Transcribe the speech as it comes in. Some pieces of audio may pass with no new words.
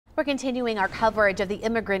We're continuing our coverage of the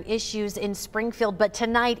immigrant issues in Springfield, but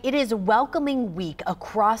tonight it is welcoming week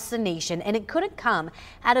across the nation, and it couldn't come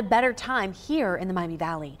at a better time here in the Miami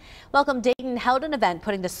Valley. Welcome Dayton held an event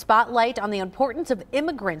putting the spotlight on the importance of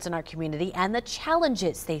immigrants in our community and the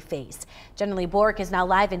challenges they face. Jenny Bork is now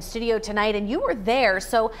live in studio tonight, and you were there,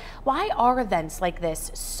 so why are events like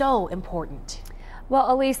this so important?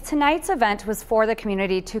 Well, Elise, tonight's event was for the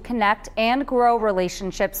community to connect and grow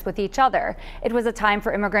relationships with each other. It was a time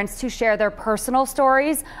for immigrants to share their personal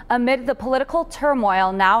stories amid the political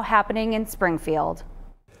turmoil now happening in Springfield.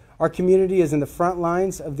 Our community is in the front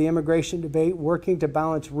lines of the immigration debate, working to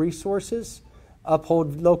balance resources,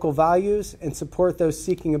 uphold local values, and support those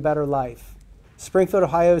seeking a better life. Springfield,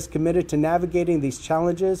 Ohio is committed to navigating these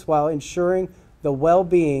challenges while ensuring the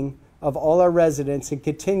well-being of all our residents and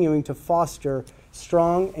continuing to foster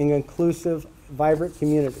strong and inclusive, vibrant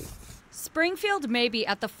community. Springfield may be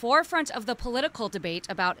at the forefront of the political debate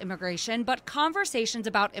about immigration, but conversations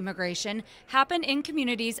about immigration happen in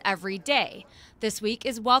communities every day. This week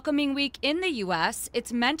is Welcoming Week in the U.S.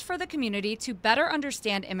 It's meant for the community to better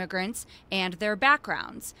understand immigrants and their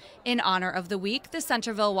backgrounds. In honor of the week, the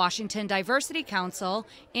Centerville, Washington Diversity Council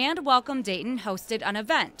and Welcome Dayton hosted an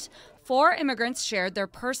event. 4 immigrants shared their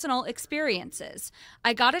personal experiences.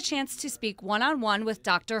 I got a chance to speak one-on-one with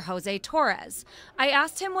Dr. Jose Torres. I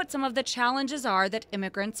asked him what some of the challenges are that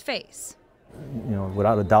immigrants face.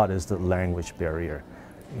 Without a doubt is the language barrier.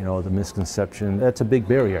 The misconception, that's a big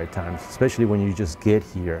barrier at times, especially when you just get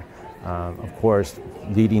here. Of course,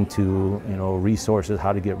 leading to, resources,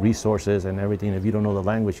 how to get resources and everything. If you don't know the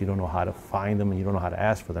language, you don't know how to find them and you don't know how to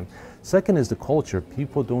ask for them. Second is the culture.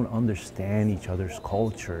 People don't understand each other's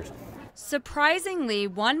cultures. Surprisingly,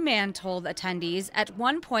 one man told attendees at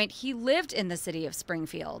one point he lived in the city of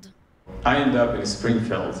Springfield. I ended up in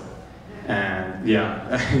Springfield, and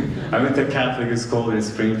I went to Catholic school in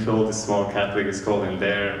Springfield, a small Catholic school in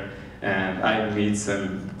there, and I meet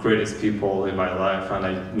some greatest people in my life, and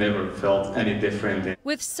I never felt any different.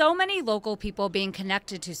 With so many local people being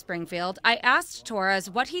connected to Springfield, I asked Torres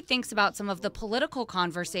what he thinks about some of the political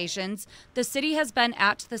conversations the city has been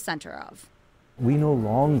at the center of. We no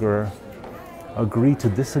longer agree to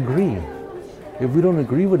disagree. If we don't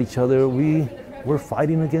agree with each other, we're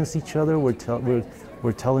fighting against each other. We're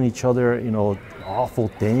telling each other, awful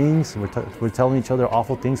things. We're telling each other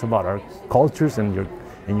awful things about our cultures and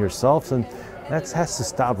yourselves, and that has to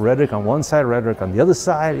stop. Rhetoric on one side, rhetoric on the other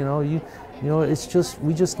side.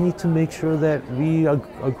 We just need to make sure that we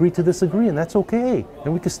agree to disagree, and that's okay,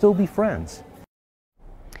 and we can still be friends.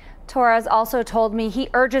 Torres also told me he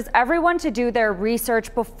urges everyone to do their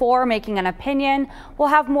research before making an opinion. We'll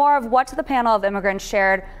have more of what the panel of immigrants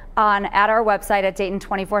shared at our website at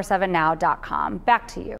Dayton247now.com. Back to you.